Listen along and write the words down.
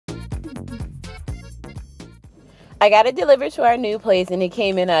I got it delivered to our new place, and it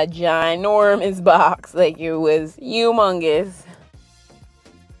came in a ginormous box. Like, it was humongous.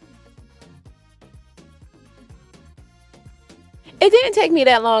 It didn't take me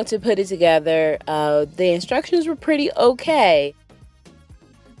that long to put it together. The instructions were pretty okay.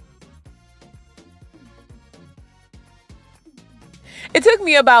 It took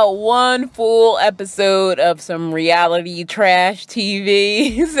me about one full episode of some reality trash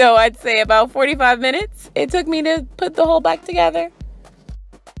TV. So I'd say about 45 minutes it took me to put the whole bike together.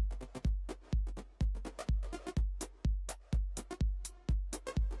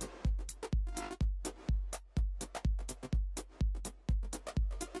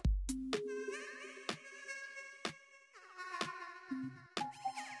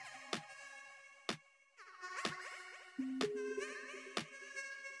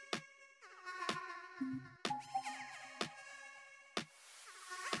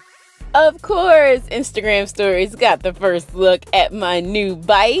 Of course, Instagram stories got the first look at my new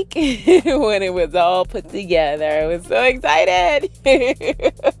bike when it was all put together. I was so excited.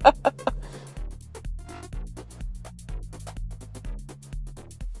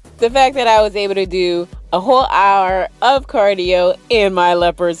 The fact that I was able to do a whole hour of cardio in my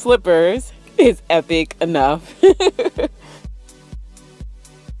leopard slippers is epic enough.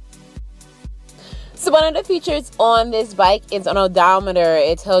 So one of the features on this bike is an odometer.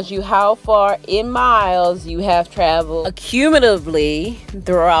 It tells you how far in miles you have traveled cumulatively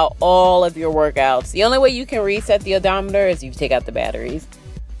throughout all of your workouts. The only way you can reset the odometer is if you take out the batteries.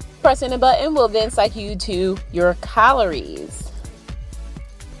 Pressing the button will then cycle you to your calories.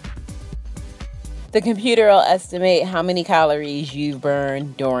 The computer will estimate how many calories you've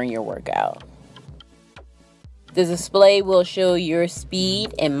burned during your workout. The display will show your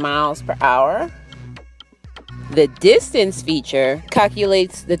speed in miles per hour. The distance feature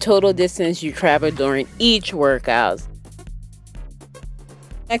calculates the total distance you travel during each workout.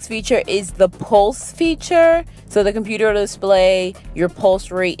 Next feature is the pulse feature. So the computer will display your pulse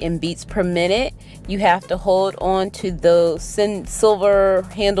rate in beats per minute. You have to hold on to those silver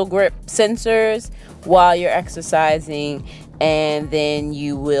handle grip sensors while you're exercising, and then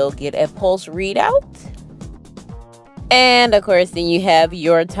you will get a pulse readout. And of course, then you have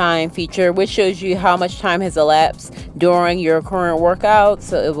your time feature, which shows you how much time has elapsed during your current workout.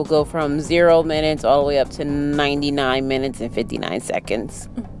 So it will go from 0 minutes all the way up to 99 minutes and 59 seconds.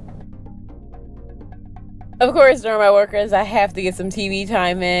 Of course, during my workouts, I have to get some TV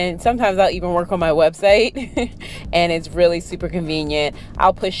time in. Sometimes I'll even work on my website, and it's really super convenient.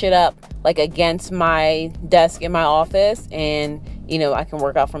 I'll push it up like against my desk in my office, and you know, I can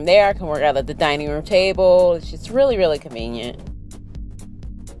work out from there. I can work out at the dining room table. It's just really, really convenient.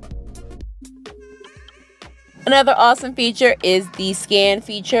 Another awesome feature is the scan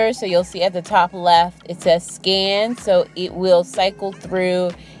feature. So you'll see at the top left, it says scan. So it will cycle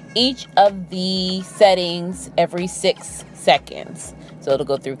through each of the settings every 6 seconds. So it'll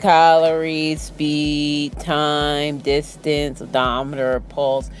go through calories, speed, time, distance, odometer,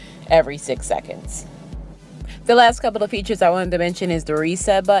 pulse, every 6 seconds. The last couple of features I wanted to mention is the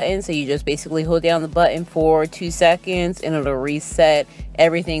reset button. So you just basically hold down the button for 2 seconds and it'll reset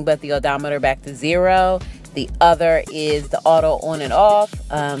everything but the odometer back to 0. The other is the auto on and off.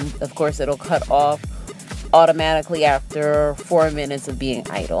 Of course, it'll cut off automatically after 4 minutes of being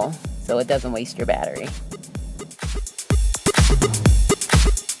idle, so it doesn't waste your battery.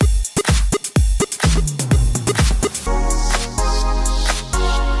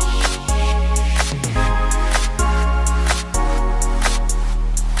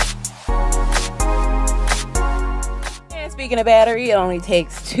 Speaking of battery, it only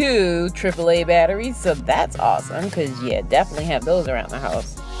takes 2 AAA batteries, so that's awesome because yeah, definitely have those around the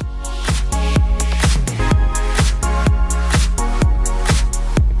house.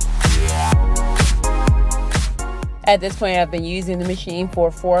 At this point, I've been using the machine for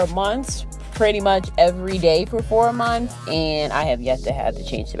 4 months, pretty much every day for 4 months, and I have yet to have to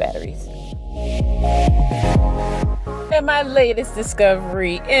change the batteries. And my latest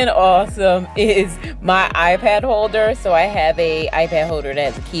discovery in awesome is my iPad holder. So I have a iPad holder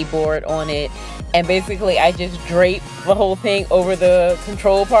that has a keyboard on it, and basically I just drape the whole thing over the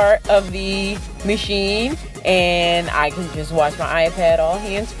control part of the machine, and I can just watch my iPad all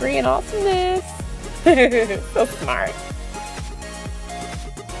hands-free and awesomeness. So smart.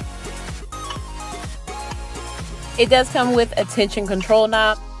 It does come with a tension control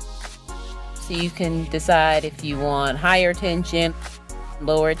knob. So you can decide if you want higher tension,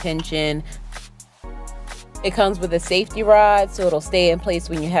 lower tension. It comes with a safety rod, so it'll stay in place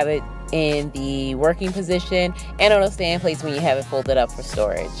when you have it in the working position, and it'll stay in place when you have it folded up for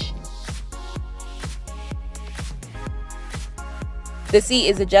storage. The seat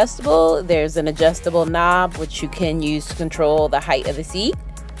is adjustable. There's an adjustable knob which you can use to control the height of the seat.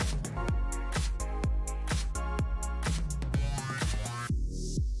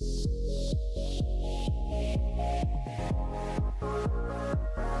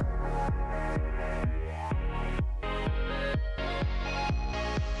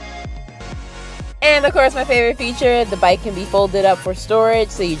 And of course, my favorite feature, the bike can be folded up for storage.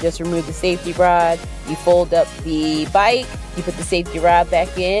 So you just remove the safety rod, you fold up the bike, you put the safety rod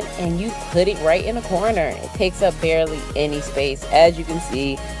back in, and you put it right in a corner. It takes up barely any space. As you can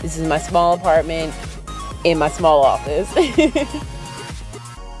see, this is my small apartment in my small office.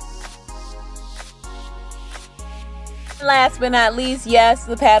 Last but not least, yes,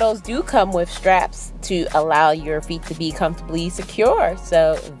 the paddles do come with straps to allow your feet to be comfortably secure.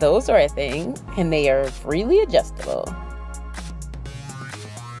 So those are a thing, and they are freely adjustable.